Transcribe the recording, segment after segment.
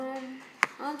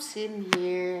I'm sitting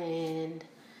here and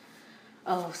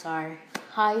sorry.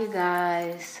 Hi, you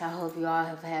guys. I hope you all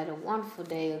have had a wonderful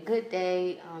day, a good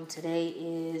day. Today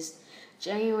is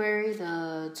January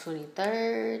the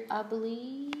 23rd, I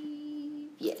believe.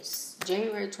 Yes,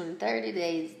 January 23rd.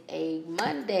 Today is a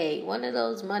Monday. One of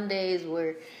those Mondays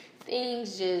where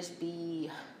things just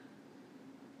be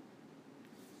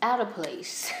out of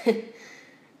place.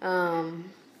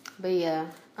 But yeah,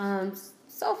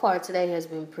 so far today has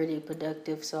been pretty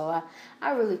productive, so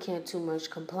I really can't too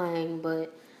much complain,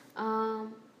 but I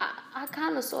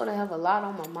kind of sort of have a lot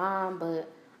on my mind,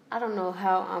 but I don't know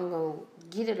how I'm going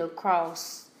to get it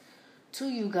across to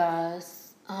you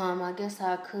guys. I guess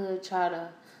I could try to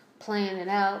plan it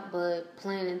out, but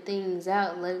planning things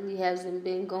out lately hasn't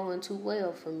been going too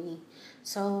well for me.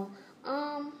 So,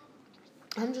 I'm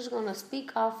just going to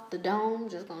speak off the dome,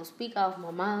 just going to speak off my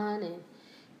mind and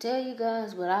tell you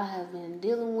guys what I have been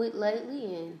dealing with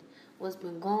lately and what's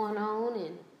been going on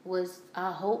and what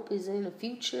I hope is in the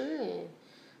future.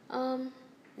 And,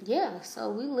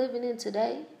 so we living in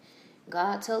today.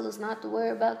 God tell us not to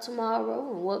worry about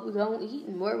tomorrow and what we're going to eat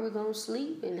and where we're going to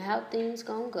sleep and how things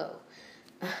going to go.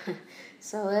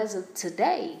 So as of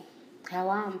today, how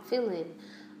I'm feeling,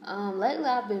 lately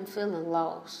I've been feeling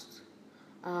lost.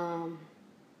 You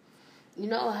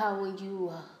know how when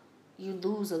you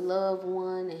lose a loved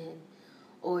one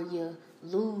or you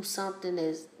lose something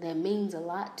that means a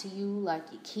lot to you, like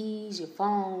your keys, your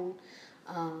phone,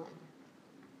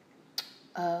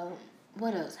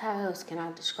 what else? How else can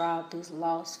I describe this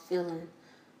lost feeling?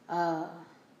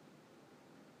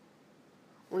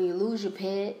 When you lose your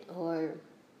pet or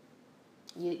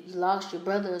you lost your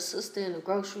brother or sister in the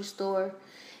grocery store,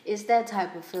 it's that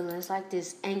type of feeling. It's like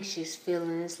this anxious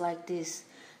feeling. It's like this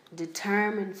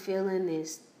determined feeling.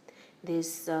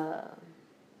 This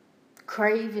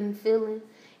craving feeling.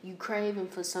 You craving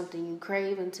for something. You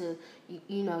craving to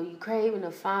you craving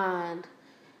to find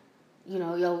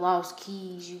your lost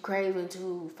keys. You craving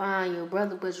to find your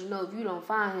brother, but if you don't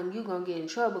find him, you're gonna get in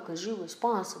trouble because you're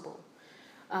responsible.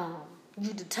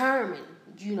 You determined.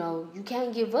 You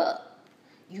can't give up.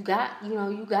 You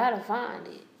gotta find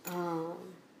it.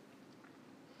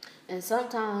 And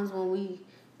sometimes when we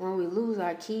lose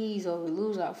our keys or we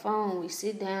lose our phone, we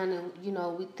sit down and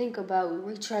we think about, we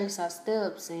retrace our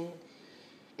steps, and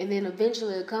then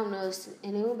eventually it come to us,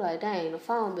 and then we're like, dang, the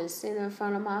phone been sitting in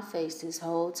front of my face this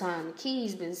whole time. The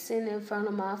keys been sitting in front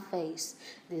of my face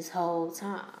this whole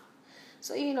time.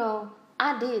 So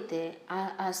I did that.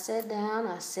 I sat down,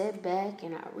 I sat back,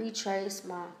 and I retraced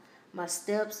my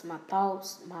steps, my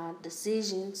thoughts, my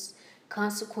decisions,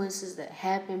 consequences that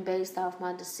happen based off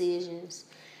my decisions.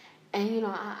 And,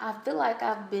 I feel like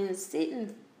I've been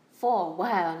sitting for a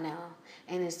while now.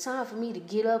 And it's time for me to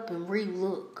get up and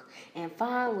re-look and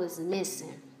find what's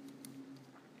missing.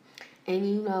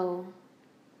 And,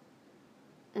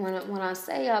 when I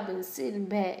say I've been sitting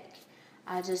back,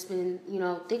 I just been,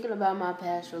 thinking about my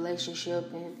past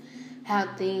relationship and how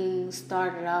things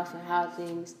started off and how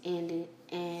things ended.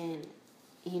 And,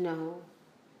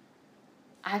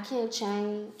 I can't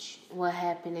change what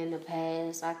happened in the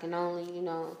past. I can only,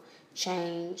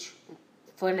 change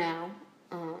for now.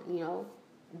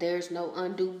 There's no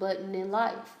undo button in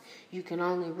life. You can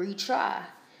only retry.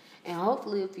 And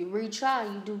hopefully if you retry,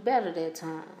 you do better that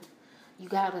time. You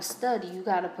got to study. You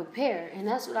got to prepare. And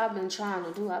that's what I've been trying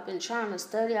to do. I've been trying to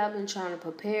study. I've been trying to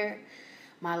prepare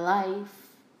my life,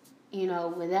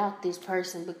 without this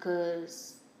person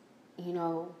because, in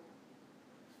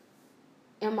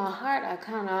my heart, I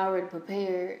kind of already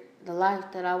prepared the life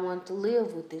that I want to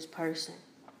live with this person.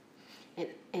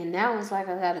 And now it's like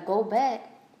I got to go back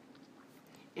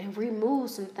and remove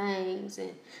some things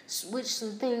and switch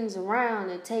some things around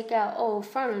and take out old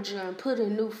furniture and put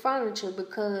in new furniture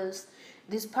because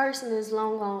this person is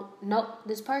no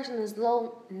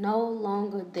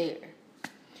longer there.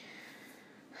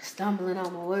 Stumbling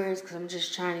on my words because I'm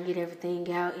just trying to get everything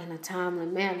out in a timely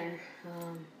manner.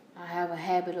 I have a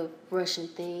habit of rushing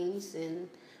things in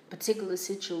particular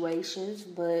situations,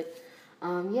 but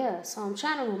so I'm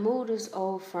trying to remove this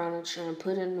old furniture and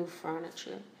put in new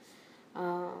furniture.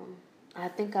 I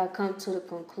think I come to the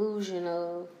conclusion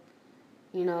of,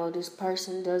 this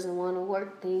person doesn't want to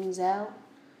work things out.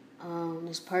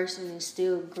 This person is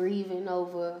still grieving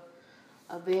over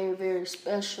a very, very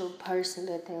special person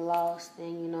that they lost.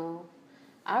 And,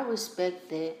 I respect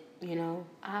that,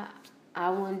 I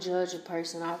wouldn't judge a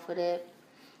person off of that.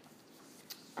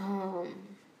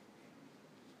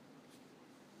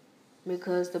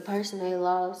 Because the person they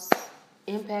lost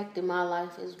impacted my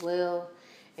life as well.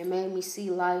 It made me see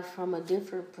life from a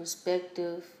different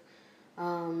perspective.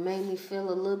 made me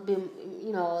feel a little bit,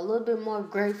 a little bit more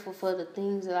grateful for the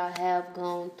things that I have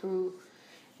gone through,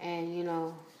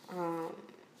 and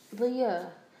but yeah,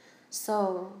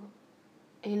 so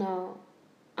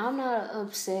I'm not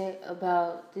upset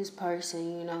about this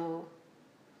person,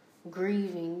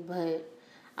 grieving, but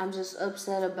I'm just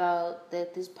upset about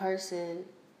that this person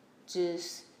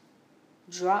just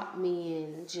dropped me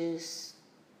and just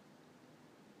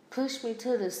pushed me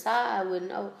to the side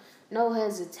with no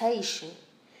hesitation.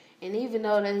 And even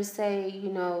though they say,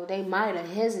 they might have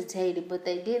hesitated, but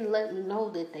they didn't let me know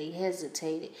that they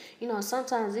hesitated.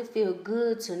 Sometimes it feels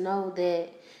good to know that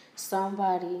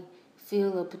somebody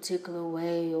feel a particular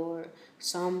way, or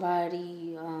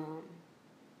somebody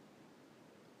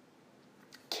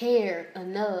care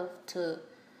enough to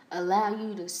allow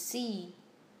you to see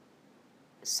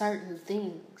certain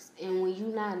things. And when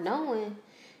you're not knowing,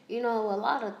 a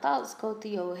lot of thoughts go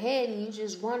through your head, and you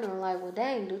just wondering like, well,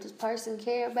 dang, do this person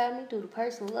care about me? Do the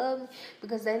person love me?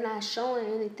 Because they're not showing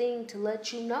anything to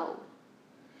let you know.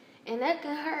 And that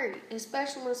can hurt,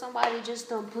 especially when somebody just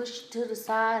done push you to the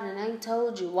side and ain't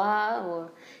told you why,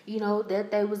 or, that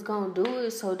they was going to do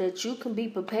it so that you can be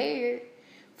prepared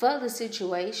for the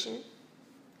situation.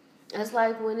 It's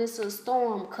like when it's a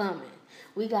storm coming.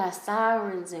 We got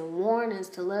sirens and warnings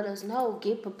to let us know,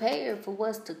 get prepared for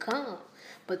what's to come.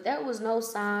 But there was no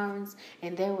sirens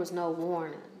and there was no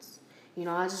warnings.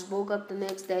 I just woke up the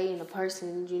next day and the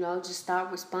person, just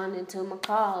stopped responding to my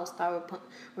calls, started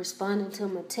responding to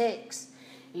my texts.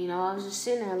 I was just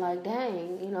sitting there like,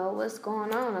 dang, what's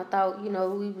going on? I thought,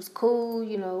 we was cool,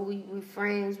 we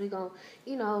friends, we gonna,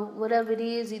 whatever it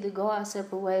is, either go our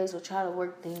separate ways or try to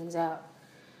work things out.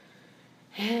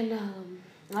 And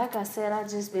like I said, I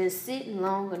just been sitting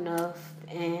long enough,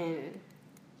 and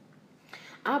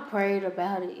I prayed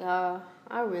about it, y'all.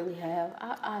 I really have.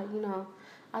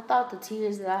 I thought the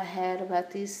tears that I had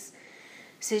about this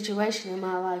situation in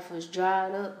my life was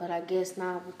dried up, but I guess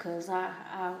not, because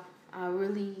I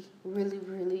really, really,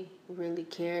 really, really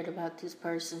cared about this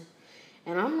person.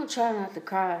 And I'm going to try not to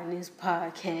cry in this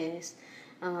podcast.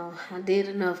 I did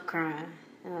enough crying.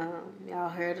 Y'all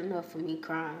heard enough of me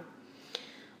crying.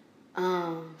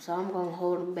 So I'm going to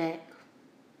hold them back.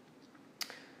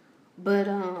 But,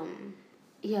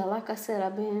 yeah, like I said,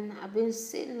 I've been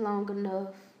sitting long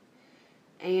enough.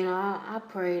 And, I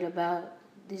prayed about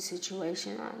this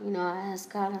situation. I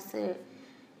asked God, I said,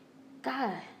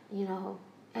 God,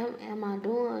 am I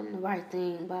doing the right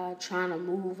thing by trying to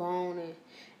move on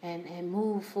and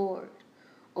move forward?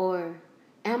 Or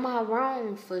am I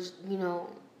wrong for,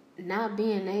 not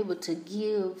being able to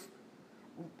give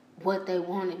what they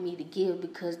wanted me to give,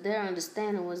 because their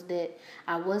understanding was that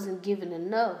I wasn't giving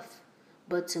enough.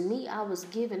 But to me, I was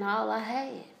giving all I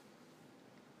had.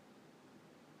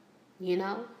 And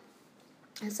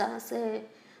so I said,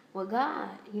 well, God,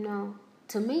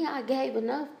 to me I gave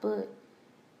enough, but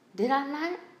did I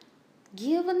not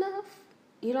give enough?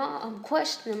 I'm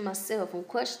questioning myself. I'm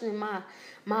questioning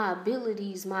my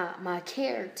abilities, my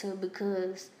character,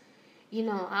 because,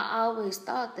 I always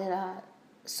thought that I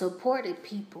supported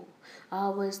people. I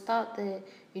always thought that,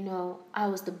 I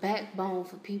was the backbone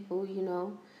for people,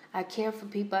 I care for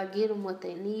people. I give them what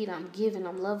they need. I'm giving,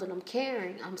 I'm loving, I'm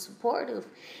caring, I'm supportive.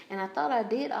 And I thought I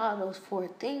did all those 4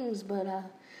 things, but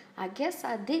I guess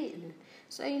I didn't.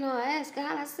 So, I asked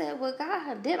God, I said, well,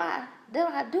 God, did I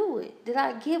do it? Did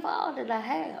I give all that I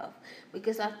have?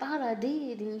 Because I thought I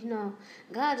did. And,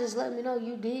 God just let me know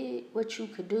you did what you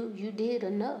could do. You did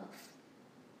enough.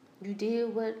 You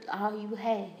did all you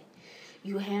had.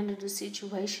 You handled the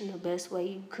situation the best way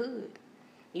you could.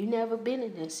 You never been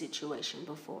in that situation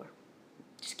before.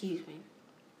 Excuse me.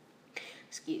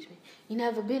 You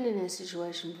never been in that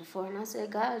situation before. And I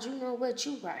said, God, you know what?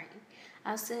 You right.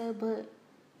 I said, but,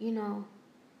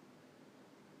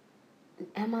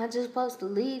 am I just supposed to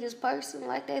leave this person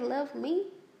like they left me?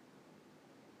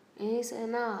 And he said,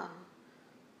 nah.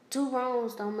 2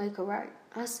 wrongs don't make a right.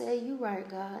 I said, you right,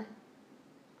 God.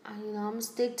 I'm going to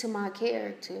stick to my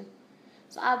character.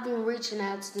 So I've been reaching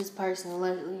out to this person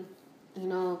lately,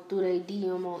 through their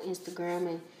DM on Instagram,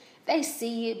 and they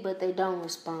see it, but they don't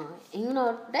respond. And,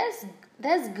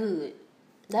 that's good.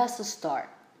 That's a start.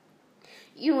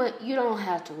 You don't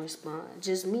have to respond.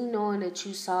 Just me knowing that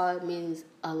you saw it means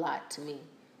a lot to me.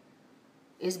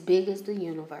 It's big as the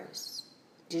universe.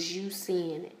 Just you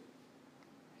seeing it.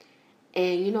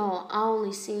 And, I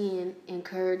only seeing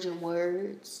encouraging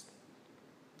words.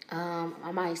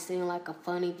 I might send like a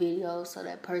funny video so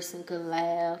that person could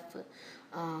laugh.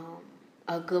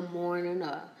 A good morning,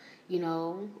 or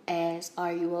as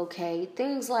are you okay?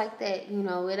 Things like that,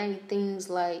 it ain't things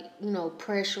like,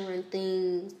 pressuring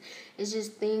things. It's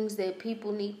just things that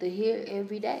people need to hear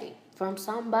every day from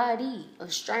somebody, a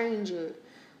stranger,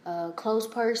 a close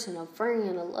person, a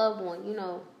friend, a loved one,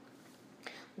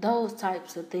 those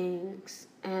types of things.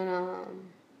 And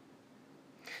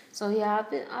so yeah,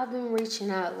 I've been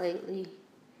reaching out lately,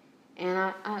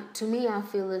 and I to me I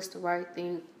feel it's the right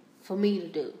thing for me to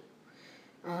do.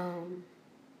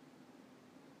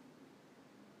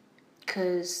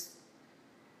 'Cause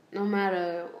no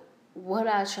matter what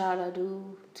I try to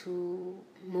do to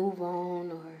move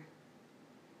on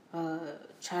or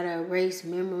try to erase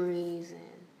memories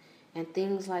and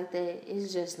things like that,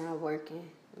 it's just not working.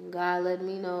 God let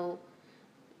me know,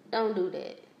 don't do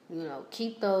that.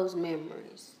 Keep those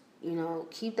memories.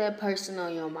 Keep that person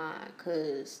on your mind,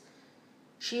 because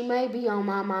she may be on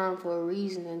my mind for a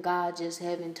reason and God just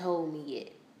haven't told me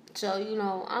yet. So,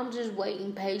 I'm just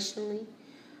waiting patiently.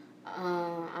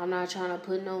 I'm not trying to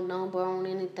put no number on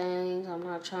anything. I'm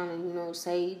not trying to,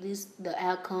 say the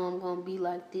outcome gonna be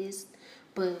like this.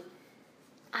 But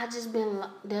I just been,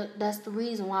 that's the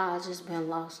reason why I just been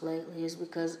lost lately, is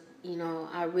because,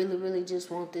 I really, really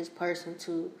just want this person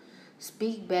to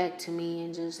speak back to me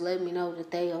and just let me know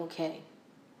that they okay.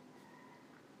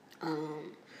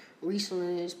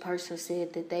 Recently this person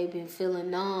said that they've been feeling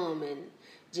numb and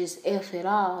just F it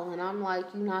all. And I'm like,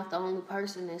 you're not the only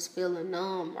person that's feeling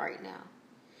numb right now.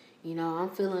 I'm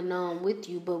feeling numb with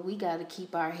you, but we got to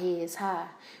keep our heads high.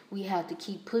 We have to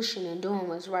keep pushing and doing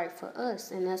what's right for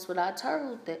us. And that's what I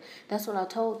told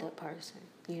that person.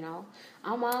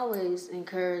 I'm always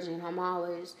encouraging. I'm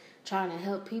always trying to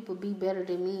help people be better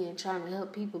than me and trying to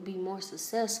help people be more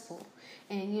successful.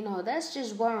 And, that's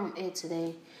just where I'm at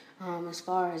today. As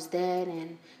far as that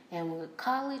and with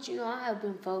college, I have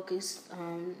been focused.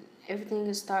 Everything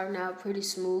is starting out pretty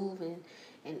smooth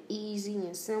and easy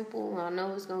and simple. I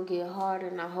know it's going to get harder,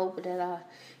 and I hope that I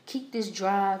keep this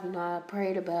drive. I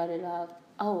prayed about it.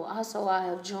 Also, I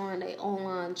have joined an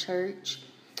online church.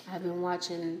 I've been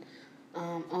watching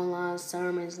online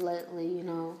sermons lately,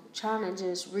 trying to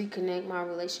just reconnect my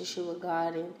relationship with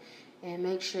God and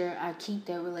make sure I keep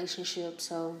that relationship.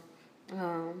 So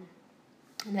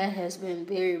that has been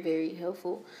very, very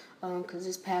helpful, because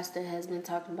this pastor has been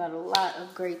talking about a lot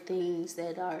of great things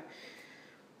that are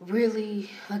really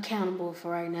accountable for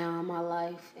right now in my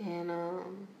life, and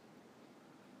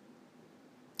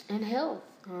health.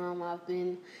 I've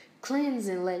been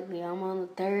cleansing lately. I'm on the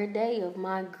 3rd day of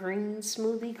my green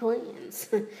smoothie cleanse.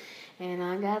 And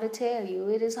I gotta tell you,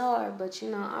 it is hard, but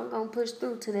I'm gonna push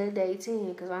through to that day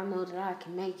 10, because I know that I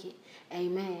can make it.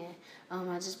 Amen.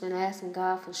 I just been asking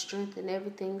God for strength in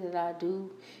everything that I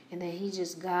do, and that He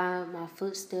just guide my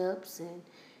footsteps, and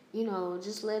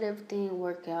just let everything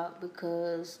work out,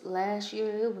 because last year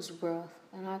it was rough,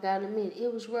 and I gotta admit,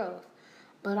 it was rough.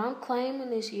 But I'm claiming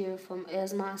this year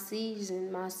as my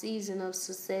season of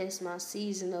success, my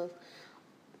season of,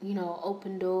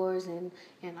 open doors and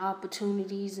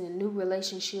opportunities and new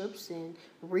relationships and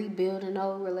rebuilding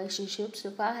old relationships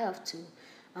if I have to.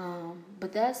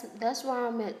 But that's where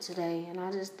I'm at today, and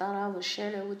I just thought I would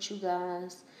share that with you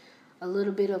guys. A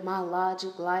little bit of my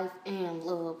logic, life, and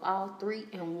love, all three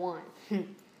in one.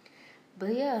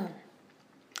 But yeah,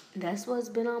 that's what's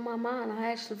been on my mind.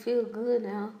 I actually feel good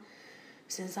now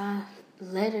since I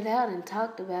let it out and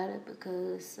talked about it,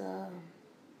 because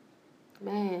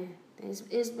man,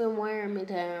 it's been wearing me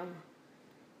down.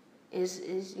 It's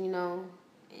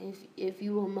if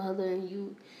you a mother and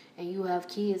you have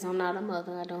kids. I'm not a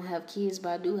mother. I don't have kids, but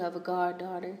I do have a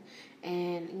goddaughter,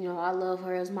 and I love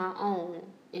her as my own.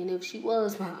 And if she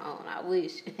was my own, I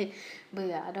wish. But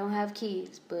yeah, I don't have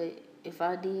kids. But if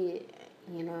I did,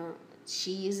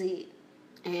 she is it.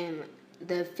 And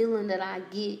the feeling that I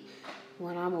get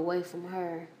when I'm away from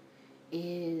her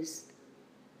is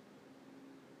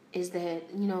that,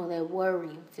 that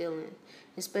worrying feeling.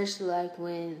 Especially like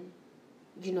when,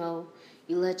 you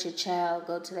let your child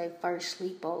go to their first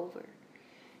sleepover,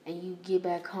 and you get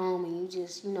back home and you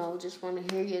just, just want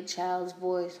to hear your child's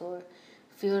voice, or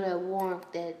feel that warmth,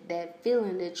 that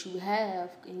feeling that you have,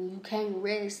 and you can't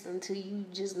rest until you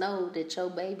just know that your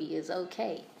baby is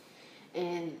okay.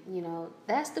 And,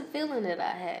 that's the feeling that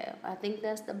I have. I think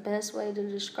that's the best way to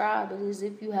describe it, is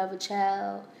if you have a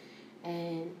child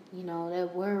and,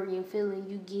 that worrying feeling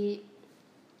you get,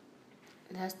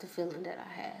 that's the feeling that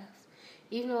I have.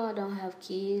 Even though I don't have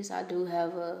kids, I do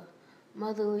have a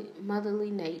motherly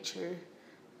nature.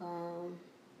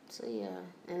 So yeah,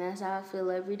 and that's how I feel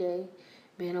every day,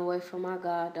 being away from my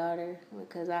goddaughter,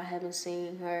 because I haven't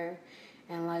seen her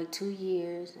in like 2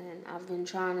 years, and I've been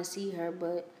trying to see her,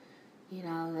 but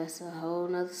That's a whole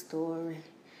nother story.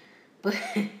 But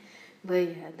but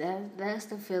yeah, that's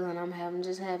the feeling I'm having.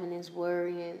 Just having this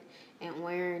worrying and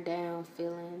wearing down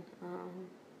feeling,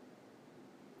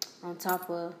 on top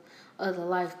of other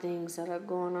life things that are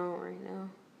going on right now.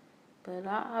 But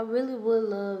I really would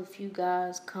love if you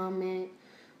guys comment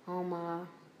on my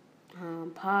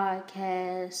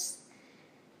podcast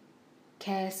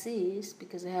casts,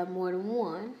 because I have more than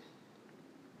one,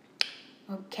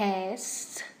 or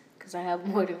cast because I have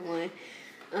more than one.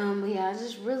 But yeah, I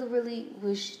just really, really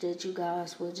wish that you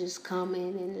guys would just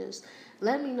comment and just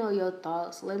let me know your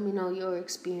thoughts. Let me know your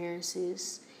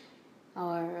experiences,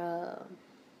 or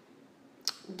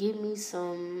give me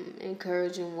some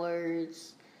encouraging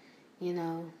words.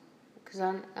 Because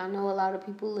I know a lot of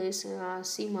people listen. I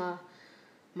see my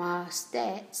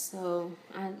stats, so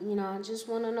I just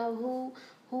want to know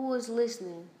who is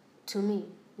listening to me.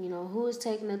 Who is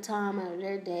taking the time out of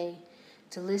their day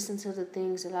to listen to the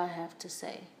things that I have to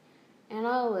say. And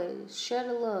always share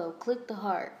the love, click the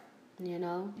heart,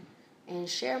 and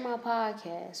share my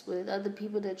podcast with other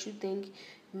people that you think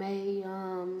may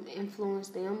influence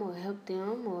them or help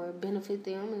them or benefit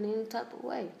them in any type of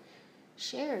way.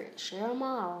 Share it, share them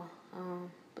all.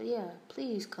 But yeah,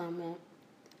 please comment.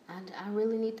 I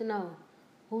really need to know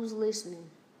who's listening.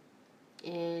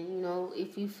 And,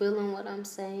 if you feeling what I'm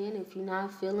saying, if you're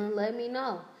not feeling, let me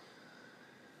know.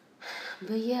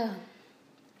 But yeah,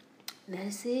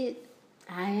 that's it.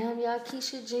 I am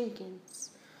Yakisha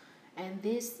Jenkins. And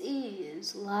this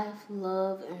is Life,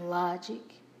 Love, and Logic.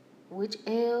 Which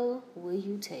L will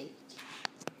you take?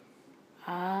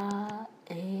 I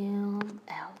am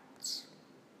out.